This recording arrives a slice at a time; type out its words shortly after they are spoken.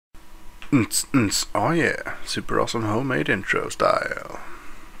Oh yeah, super awesome homemade intro style.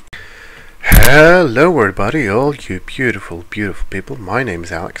 Hello everybody, all you beautiful, beautiful people. My name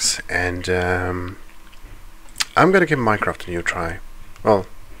is Alex, and I'm gonna give Minecraft a new try. Well,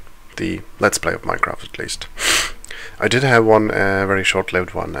 the Let's Play of Minecraft at least. I did have one very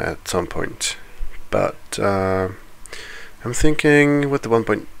short-lived one at some point, but I'm thinking with the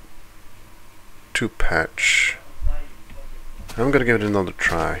 1.2 patch, I'm gonna give it another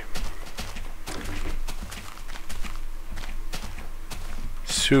try.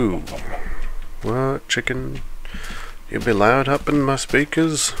 So, what, chicken? You be loud up in my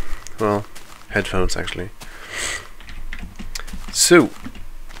speakers? Well, headphones actually. So,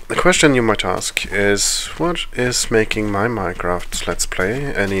 the question you might ask is, what is making my Minecraft Let's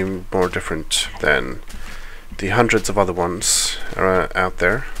Play any more different than the hundreds of other ones out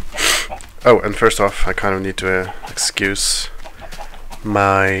there? Oh, and first off, I kind of need to excuse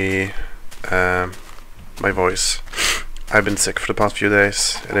my my voice. I've been sick for the past few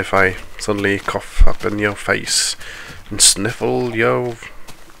days, and if I suddenly cough up in your face and sniffle your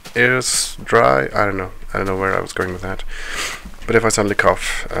ears dry, I don't know where I was going with that. But if I suddenly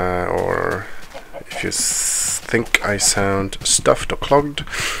cough, or if you think I sound stuffed or clogged,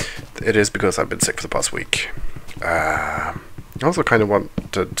 it is because I've been sick for the past week. I also kind of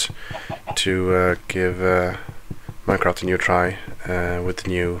wanted to give Minecraft a new try with the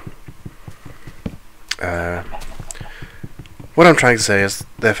new... what I'm trying to say is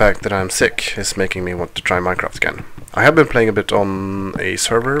the fact that I'm sick is making me want to try Minecraft again. I have been playing a bit on a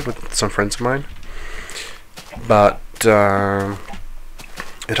server with some friends of mine, but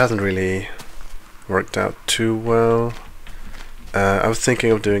it hasn't really worked out too well. I was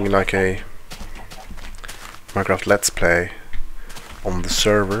thinking of doing like a Minecraft Let's Play on the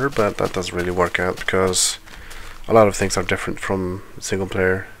server, but that doesn't really work out because a lot of things are different from single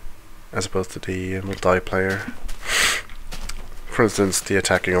player as opposed to the multiplayer. For instance, the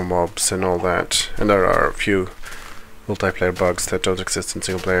attacking of mobs and all that, and there are a few multiplayer bugs that don't exist in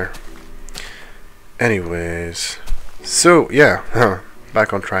single player. Anyways, so yeah,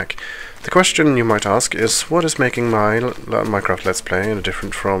 back on track. The question you might ask is, what is making my Minecraft Let's Play any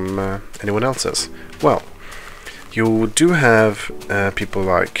different from anyone else's? Well, you do have people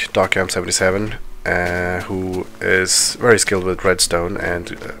like darkam77, who is very skilled with redstone and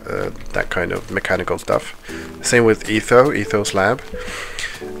that kind of mechanical stuff. Same with Etho's lab.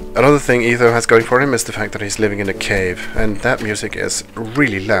 Another thing Etho has going for him is the fact that he's living in a cave, and that music is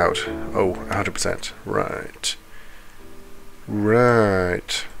really loud. Oh, 100%. Right.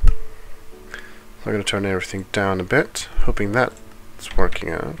 So I'm going to turn everything down a bit, hoping that's working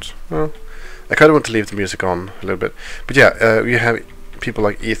out. Well, I kind of want to leave the music on a little bit. But yeah, you have people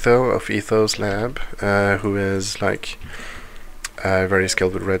like Etho of Etho's lab, who is like very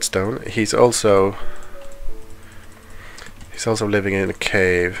skilled with redstone. He's also living in a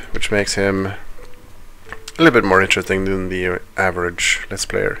cave, which makes him a little bit more interesting than the average Let's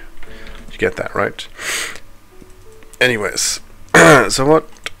Player. You get that, right? Anyways, so what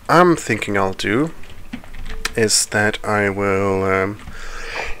I'm thinking I'll do is that I will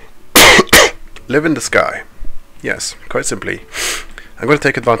live in the sky. Yes, quite simply. I'm going to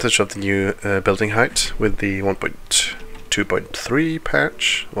take advantage of the new building height with the 1.2.3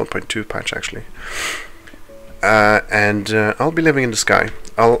 patch, 1.2 patch actually, and I'll be living in the sky.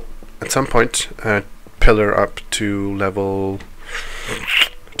 I'll at some point pillar up to level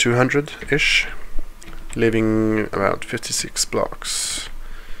 200-ish, leaving about 56 blocks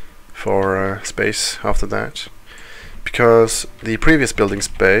for space after that, because the previous building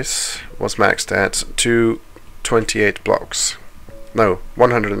space was maxed at 228 blocks. No,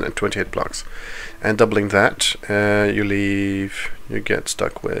 128 blocks, and doubling that, you get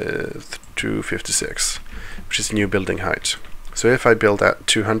stuck with 256, which is new building height. So if I build at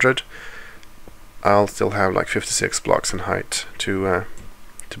 200, I'll still have like 56 blocks in height to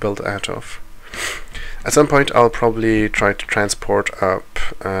build out of. At some point, I'll probably try to transport up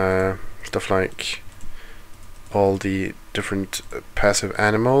stuff like all the different passive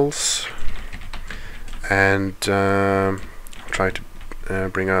animals, and try to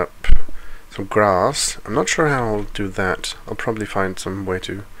bring up some grass. I'm not sure how I'll do that. I'll probably find some way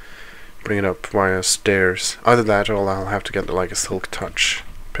to bring it up via stairs. Either that, or I'll have to get like a silk touch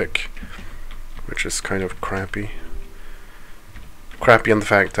pick, which is kind of crappy. Crappy on the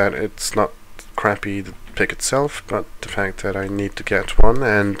fact that it's not crappy the pick itself, but the fact that I need to get one,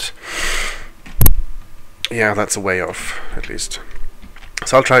 and yeah, that's a way off at least.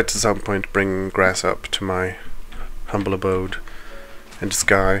 So I'll try to some point bring grass up to my humble abode in the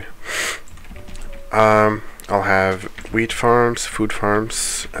sky. I'll have wheat farms, food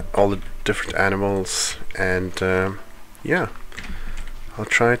farms, all the different animals, and yeah, I'll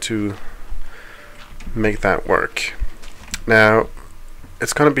try to make that work. Now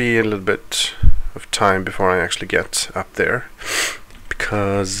it's gonna be a little bit of time before I actually get up there,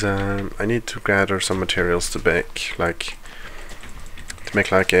 because I need to gather some materials to make like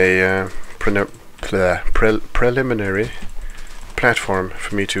a preliminary platform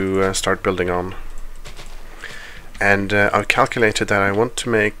for me to start building on. And I've calculated that I want to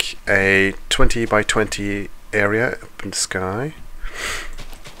make a 20 by 20 area up in the sky.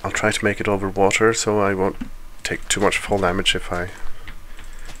 I'll try to make it over water so I won't take too much fall damage if I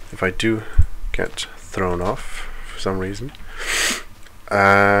do get thrown off for some reason.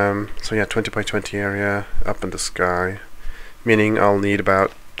 So yeah, 20 by 20 area up in the sky, meaning I'll need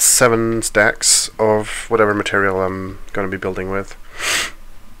about 7 stacks of whatever material I'm going to be building with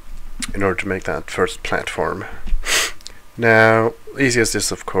in order to make that first platform. Now, easiest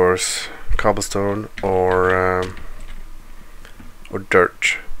is of course cobblestone or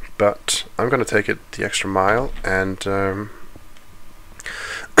dirt, but I'm going to take it the extra mile and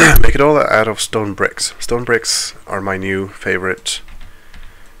make it all out of stone bricks. Stone bricks are my new favorite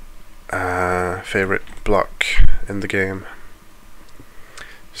block in the game.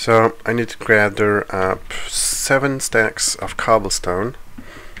 So I need to gather up 7 stacks of cobblestone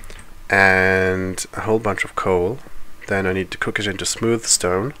and a whole bunch of coal. Then I need to cook it into smooth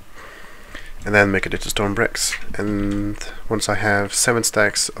stone and then make it into stone bricks. And once I have 7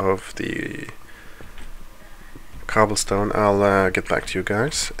 stacks of the cobblestone, I'll get back to you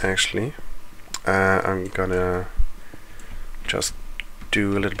guys. Actually, I'm gonna just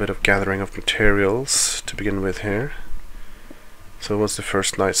do a little bit of gathering of materials to begin with here. So once the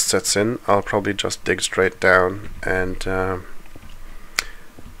first night sets in, I'll probably just dig straight down and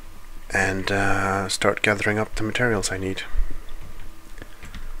start gathering up the materials I need.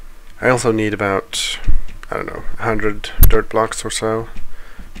 I also need about, I don't know, 100 dirt blocks or so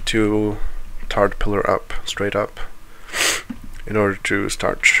to tarred pillar up, straight up, in order to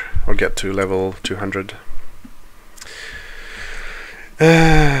start or get to level 200.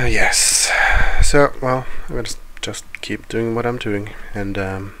 Yes. So, well, I'm gonna just keep doing what I'm doing, and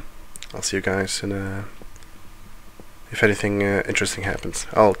I'll see you guys in if anything interesting happens.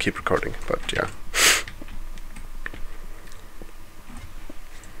 I'll keep recording, but yeah.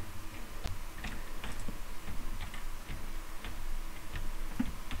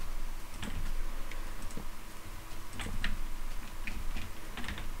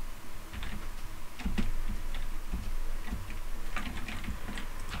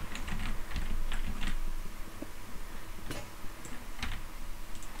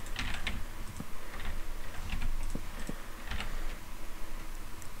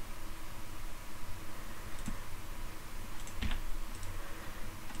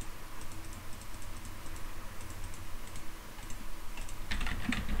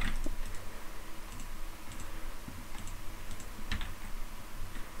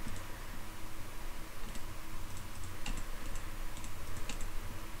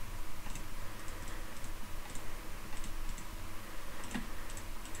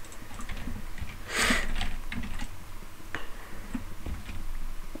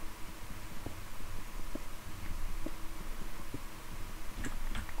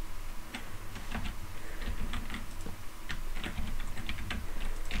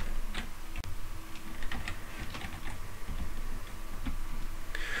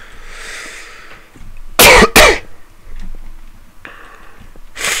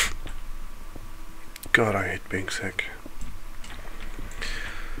 God, I hate being sick.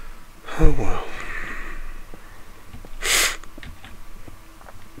 Oh well.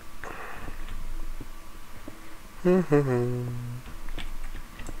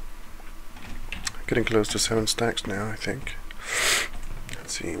 Getting close to 7 stacks now, I think.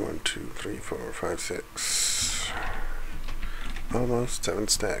 Let's see, 1, 2, 3, 4, 5, 6. Almost 7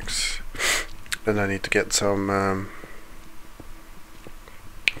 stacks. Then I need to get some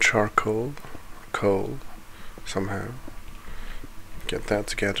charcoal, coal, somehow. Get that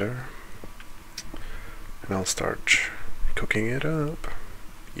together. And I'll start cooking it up.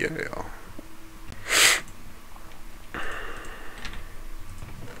 Yeah.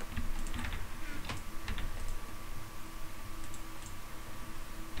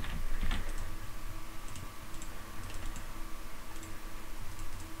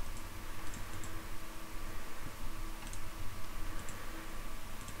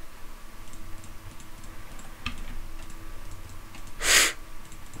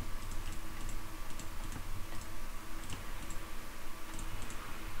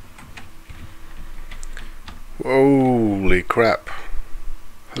 Holy crap.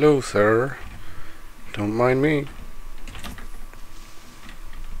 Hello, sir. Don't mind me.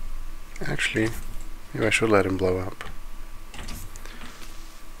 Actually, maybe I should let him blow up.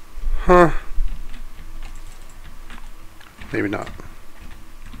 Huh. Maybe not.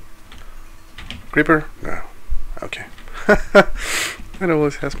 Creeper? No. Okay. That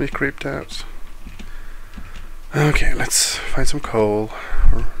always has me creeped out. Okay, let's find some coal,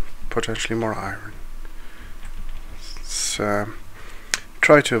 or potentially more iron. Let's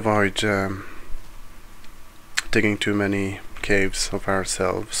try to avoid digging too many caves of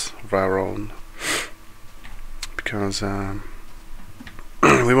ourselves, of our own, because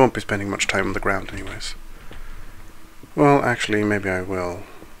we won't be spending much time on the ground anyways. Well, actually, maybe I will.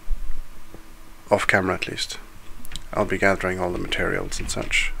 Off camera at least. I'll be gathering all the materials and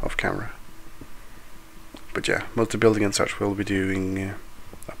such off camera. But yeah, most of the building and such we'll be doing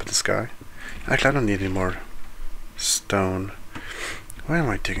up in the sky. Actually, I don't need any more stone. Why am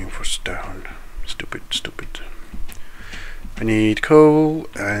I digging for stone? Stupid, stupid. I need coal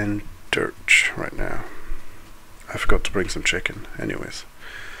and dirt right now. I forgot to bring some chicken, anyways.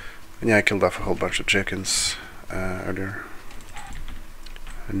 And yeah, I killed off a whole bunch of chickens earlier.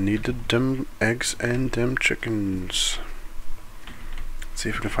 I needed them eggs and them chickens. Let's see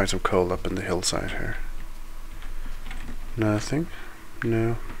if we can find some coal up in the hillside here. Nothing?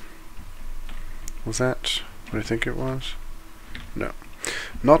 No. Was that what I think it was? No.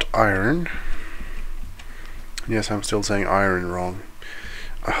 Not iron. Yes, I'm still saying iron wrong.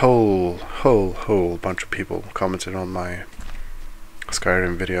 A whole bunch of people commented on my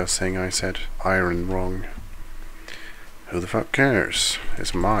Skyrim video saying I said iron wrong. Who the fuck cares?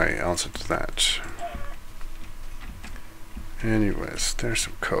 Is my answer to that. Anyways, there's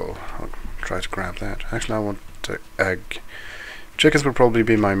some coal. I'll try to grab that. Actually, I want the egg. Chickens will probably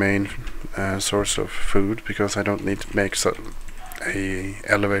be my main source of food, because I don't need to make a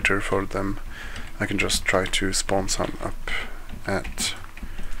elevator for them. I can just try to spawn some up at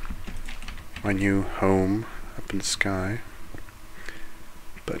my new home up in the sky.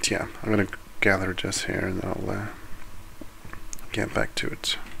 But yeah, I'm gonna gather this here and I'll get back to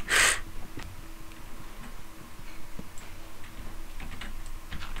it.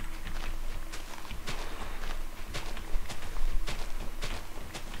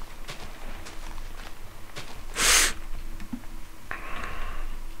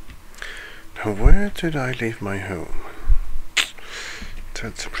 Now, where did I leave my home?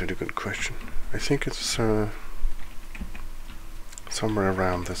 That's a pretty good question. I think it's somewhere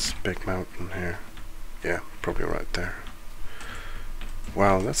around this big mountain here. Yeah, probably right there.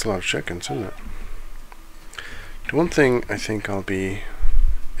 Wow, that's a lot of chickens, isn't it? The one thing I think I'll be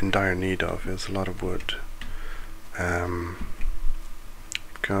in dire need of is a lot of wood.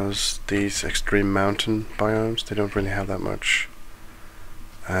 Because these extreme mountain biomes, they don't really have that much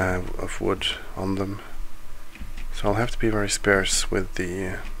of wood on them. So I'll have to be very sparse with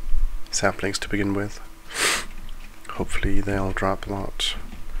the saplings to begin with. Hopefully they'll drop a lot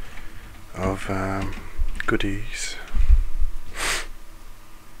of goodies.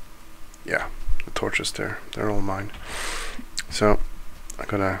 Yeah, the torches there, they're all mine. So I'm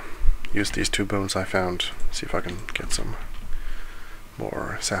gonna use these 2 bones I found, see if I can get some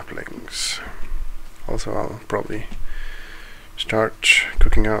more saplings. Also, I'll probably start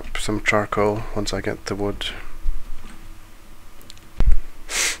cooking up some charcoal once I get the wood.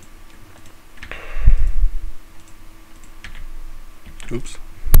 Oops.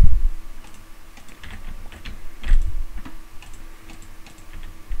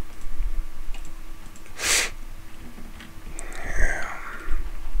 Yeah.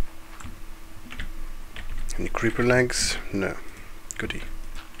 Any creeper legs? No. Goodie.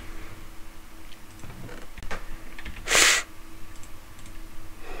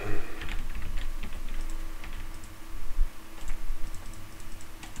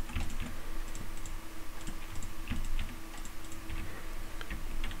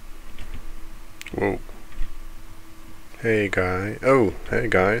 Whoa. Hey guy. Oh, hey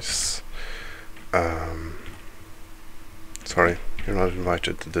guys. Sorry, you're not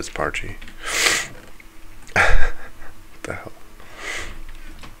invited to this party. What the hell?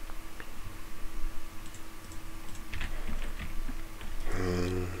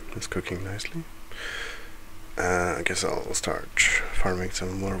 It's cooking nicely. I guess I'll start farming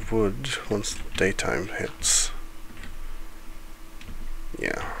some more wood once daytime hits.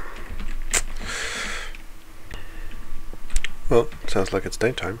 Yeah. Well, sounds like it's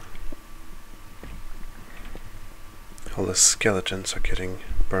daytime. All the skeletons are getting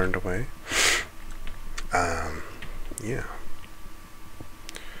burned away. Yeah.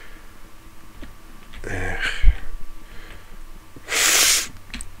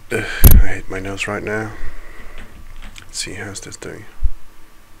 I hate my nose right now. Let's see, how's this doing?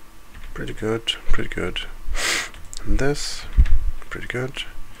 Pretty good, pretty good. And this, pretty good.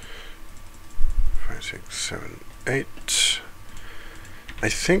 5, 6, 7, 8. I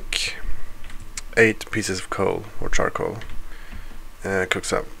think 8 pieces of coal or charcoal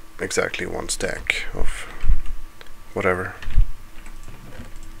cooks up exactly 1 stack of whatever.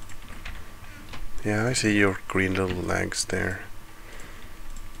 Yeah, I see your green little legs there.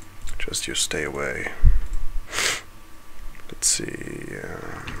 Just you stay away. Let's see,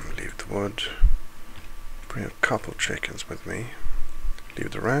 leave the wood. Bring a couple chickens with me. Leave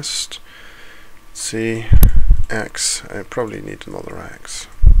the rest. Let's see, axe. I probably need another axe.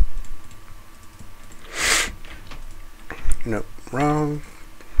 No, wrong.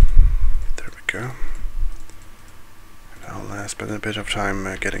 There we go. And I'll spend a bit of time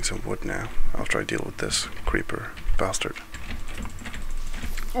getting some wood now after I deal with this creeper bastard.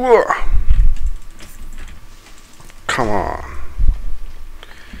 Whoa! Come on.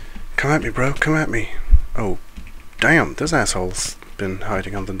 Come at me, bro. Come at me. Oh, damn. This asshole's been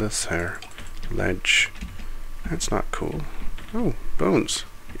hiding under this here ledge. That's not cool. Oh, bones.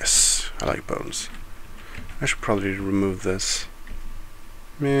 Yes, I like bones. I should probably remove this.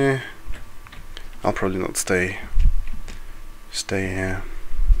 Meh. I'll probably not stay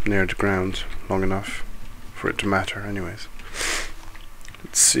near the ground long enough for it to matter anyways.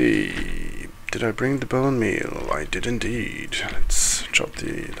 Let's see. Did I bring the bone meal? I did indeed. Let's chop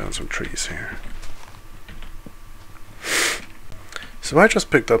down some trees here. So I just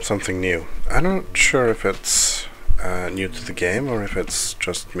picked up something new. I'm not sure if it's new to the game or if it's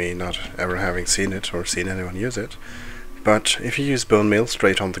just me not ever having seen it or seen anyone use it. But if you use bone meal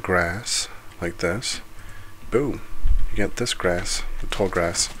straight on the grass, like this, boom, you get this grass, the tall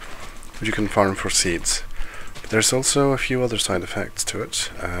grass, which you can farm for seeds. But there's also a few other side effects to it.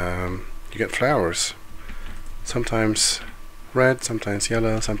 You get flowers, sometimes red, sometimes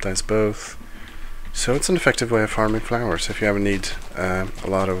yellow, sometimes both. So it's an effective way of farming flowers if you ever need a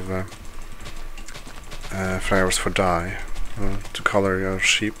lot of flowers for dye to color your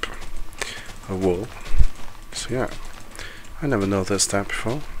sheep or wool. So yeah, I never noticed that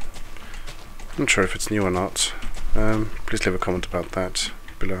before. I'm not sure if it's new or not. Please leave a comment about that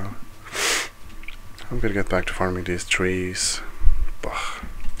below. I'm gonna get back to farming these trees. Bah.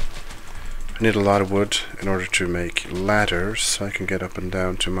 I need a lot of wood in order to make ladders so I can get up and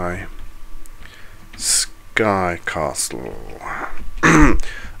down to my sky castle. I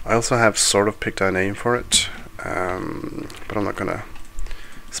also have sort of picked a name for it, but I'm not gonna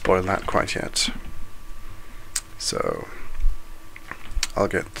spoil that quite yet. So I'll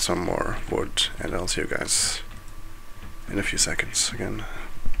get some more wood and I'll see you guys in a few seconds again.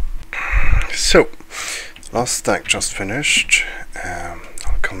 So last stack just finished. I'll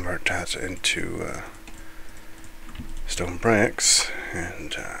convert that into stone bricks,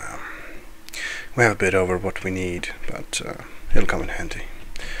 and we have a bit over what we need, but it'll come in handy.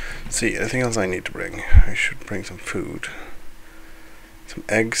 See, anything else I need to bring? I should bring some food. Some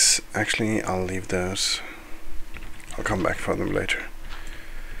eggs. Actually, I'll leave those. I'll come back for them later.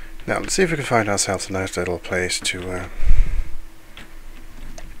 Now, let's see if we can find ourselves a nice little place to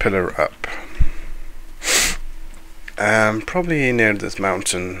pillar up. Probably near this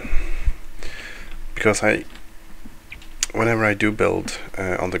mountain, because whenever I do build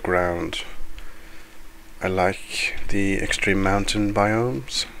on the ground, I like the extreme mountain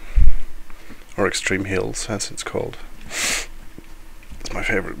biomes, or extreme hills as it's called. It's my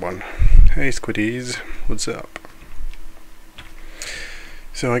favorite one. Hey Squiddies, what's up?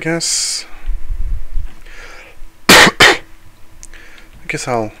 So I guess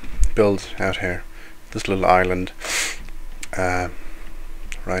I'll build out here, this little island,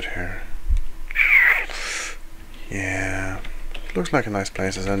 right here. Yeah, looks like a nice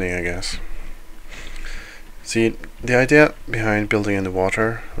place as any, I guess. See, the idea behind building in the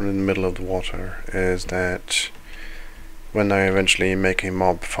water, or in the middle of the water, is that when I eventually make a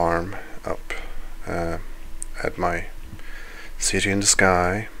mob farm up at my city in the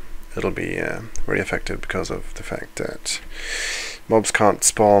sky, it'll be very effective because of the fact that mobs can't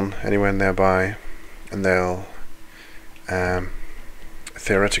spawn anywhere nearby, and they'll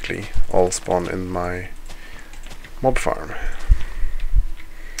theoretically all spawn in my mob farm.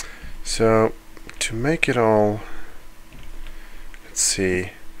 So to make it all, let's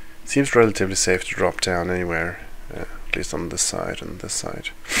see, seems relatively safe to drop down anywhere, at least on this side and this side,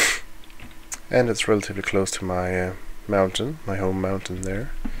 and it's relatively close to my mountain, my home mountain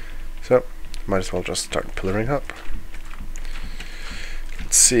there, so might as well just start pillaring up.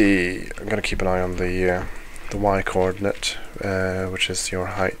 Let's see, I'm gonna keep an eye on the the y coordinate, which is your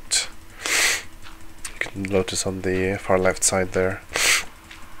height. You can notice on the far left side there.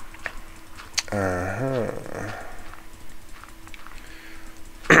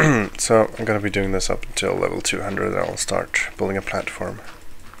 So I'm going to be doing this up until level 200. I'll start building a platform.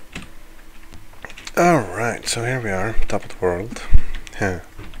 Alright, so here we are, top of the world.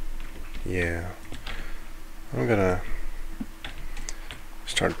 Yeah. I'm gonna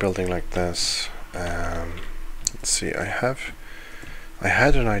start building like this. Let's see, I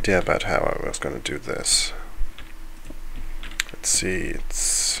had an idea about how I was going to do this. Let's see,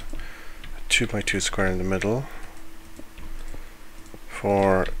 it's a 2x2 square in the middle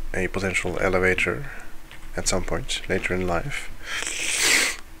for a potential elevator at some point later in life.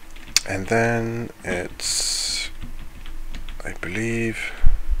 And then it's, I believe,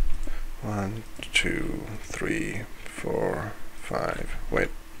 1, 2, 3, 4, 5. Wait,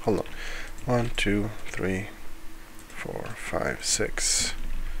 hold on. 1, 2, 3, 4, 5, 6,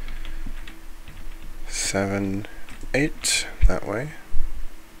 7, 8. That way.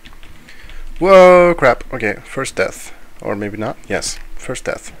 Whoa, crap. Okay, first death. Or maybe not. Yes, first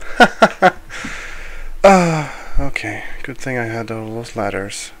death. Okay. Good thing I had all those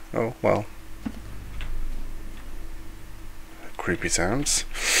ladders. Oh, well. Creepy sounds.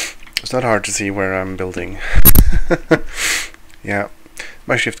 It's not hard to see where I'm building. Yeah,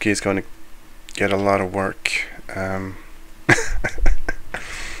 my shift key is going to get a lot of work.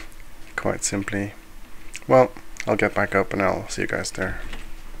 Quite simply. Well, I'll get back up and I'll see you guys there.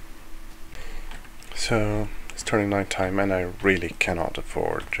 So, it's turning night time and I really cannot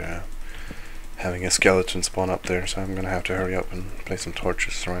afford having a skeleton spawn up there, so I'm going to have to hurry up and place some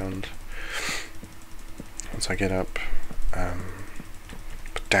torches around once I get up.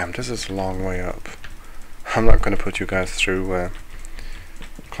 But damn, this is a long way up. I'm not going to put you guys through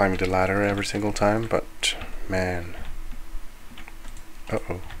climbing the ladder every single time, but man.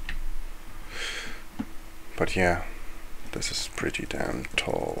 Uh-oh. But yeah, this is pretty damn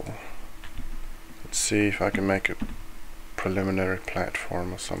tall. Let's see if I can make a preliminary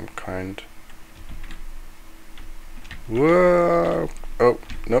platform of some kind. Whoa! Oh,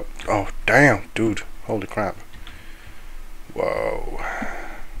 nope. Oh, damn, dude. Holy crap. Whoa.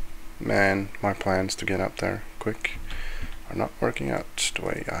 Man, my plans to get up there quick are not working out the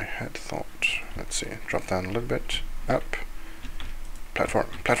way I had thought. Let's see. Drop down a little bit. Up. Platform.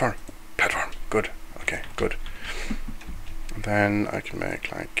 Platform. Platform. Good. Okay, good. And then I can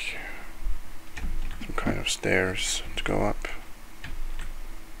make like some kind of stairs to go up.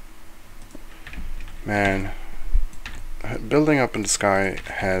 Man. Building up in the sky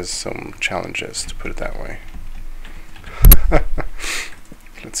has some challenges, to put it that way.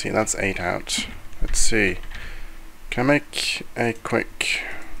 Let's see, that's 8 out. Let's see. Can I make a quick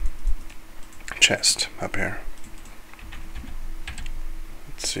chest up here?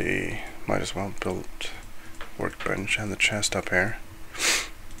 Let's see. Might as well build workbench and the chest up here.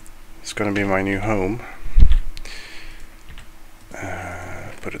 It's gonna be my new home.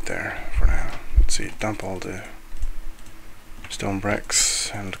 Put it there for now. Let's see, dump all the stone bricks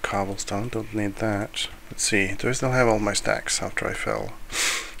and cobblestone, don't need that. Let's see, do I still have all my stacks after I fell?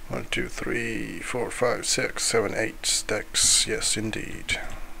 1, 2, 3, 4, 5, 6, 7, 8 stacks, yes indeed.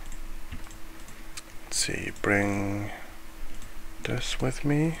 Let's see, bring this with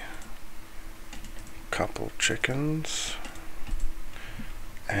me. Couple chickens.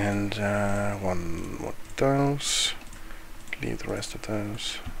 And one more of those. Leave the rest of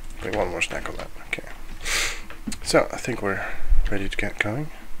those. Bring one more stack of that, okay. So, I think we're ready to get going.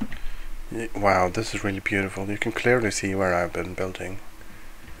 Wow, this is really beautiful. You can clearly see where I've been building.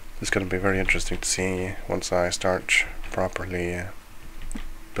 This is going to be very interesting to see once I start properly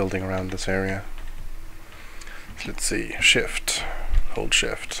building around this area. So let's see. Shift. Hold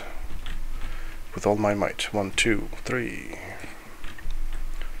shift. With all my might. 1, 2, 3.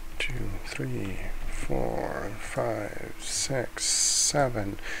 2, 3, 4, 5, 6,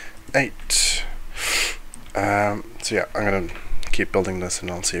 7, 8. So yeah, I'm gonna keep building this and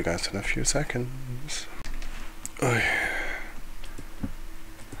I'll see you guys in a few seconds. I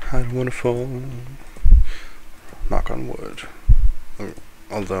don't wanna fall. Knock on wood.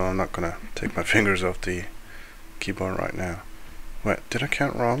 Although I'm not gonna take my fingers off the keyboard right now. Wait, did I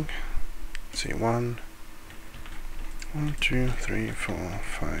count wrong? Let's see, 1, 2, 3, 4,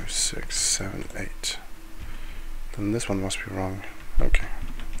 5, 6, 7, 8. Then this one must be wrong. Okay.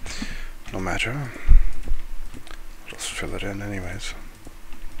 No matter. Just fill it in anyways.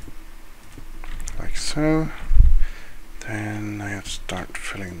 Like so. Then I have to start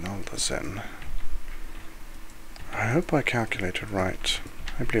filling all this in. I hope I calculated right.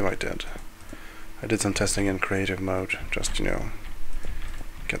 I believe I did. I did some testing in creative mode, just, you know,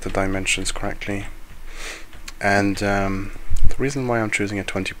 get the dimensions correctly. And the reason why I'm choosing a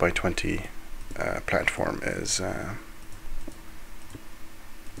 20 by 20 platform is,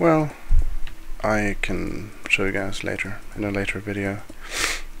 well, I can show you guys later, in a later video.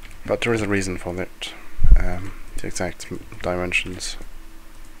 But there is a reason for it. The exact dimensions,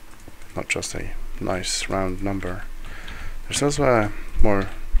 not just a nice round number. There's also a more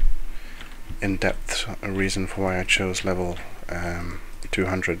in-depth reason for why I chose level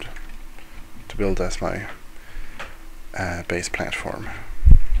 200 to build as my base platform.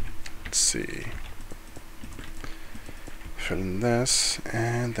 Let's see. Fill in this,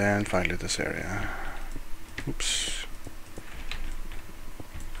 and then finally this area. Oops.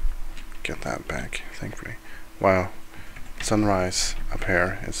 Get that back, thankfully. Wow, sunrise up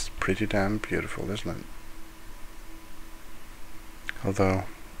here is pretty damn beautiful, isn't it? Although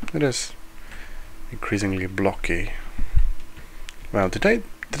it is increasingly blocky. Well, did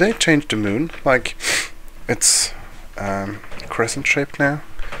they change the moon? Like, it's crescent shaped now?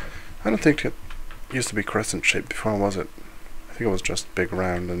 I don't think it used to be crescent shaped before, was it? I think it was just big,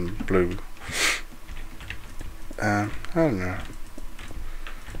 round, and blue. I don't know.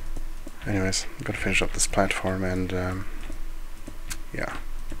 Anyways, I'm gonna finish up this platform, and yeah,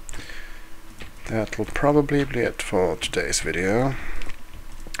 that will probably be it for today's video.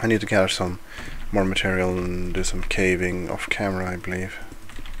 I need to gather some more material and do some caving off camera, I believe.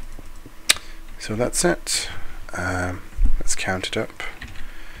 So that's it. Let's count it up.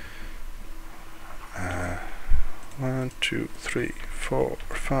 1, 2, 3, 4,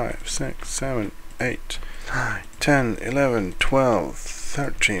 5, 6, 7, 8, 9, 10, 11, 12,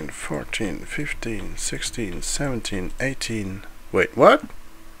 13, 14, 15, 16, 17, 18. Wait, what?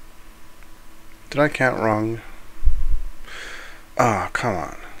 Did I count wrong? Oh, come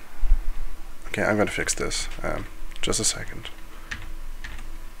on. Okay, I'm gonna fix this. Just a second.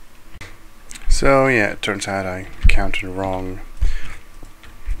 So yeah, it turns out I counted wrong,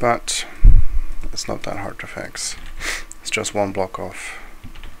 but it's not that hard to fix. It's just one block off.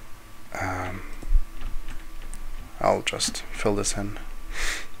 I'll just fill this in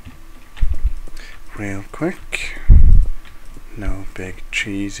real quick. No big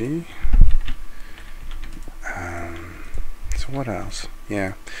cheesy. So what else?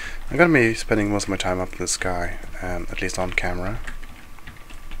 Yeah, I'm gonna be spending most of my time up in the sky, at least on camera.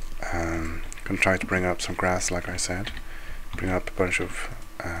 Gonna try to bring up some grass, like I said. Bring up a bunch of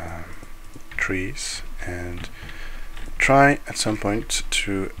trees, and try at some point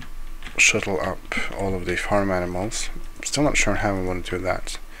to shuttle up all of the farm animals. Still not sure how I want to do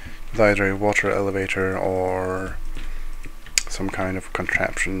that. With either a water elevator or some kind of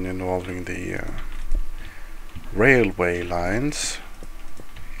contraption involving the railway lines,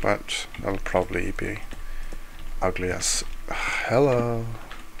 but that'll probably be ugly as hello.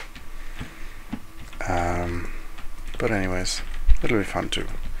 But anyways, it'll be fun to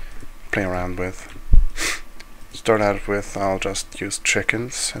play around with. Start out with, I'll just use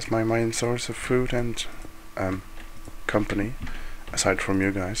chickens as my main source of food and company, aside from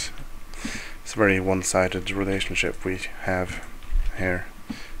you guys. It's a very one-sided relationship we have here,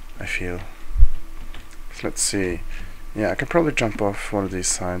 I feel. So let's see. Yeah, I can probably jump off one of these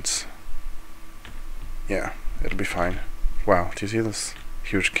sides. Yeah, it'll be fine. Wow, do you see this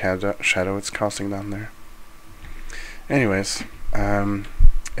huge shadow it's casting down there? Anyways,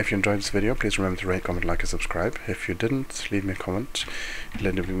 if you enjoyed this video, please remember to rate, comment, like, and subscribe. If you didn't, leave me a comment,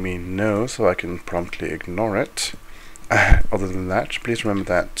 letting me know so I can promptly ignore it. Other than that, please remember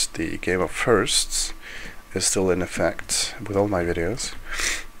that the game of firsts is still in effect with all my videos.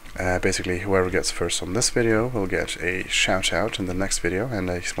 Basically, whoever gets first on this video will get a shout out in the next video and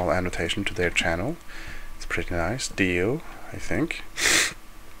a small annotation to their channel. It's a pretty nice deal, I think.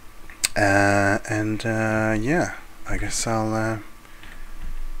 Yeah, I guess I'll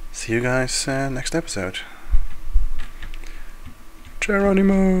see you guys next episode.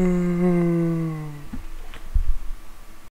 Geronimo!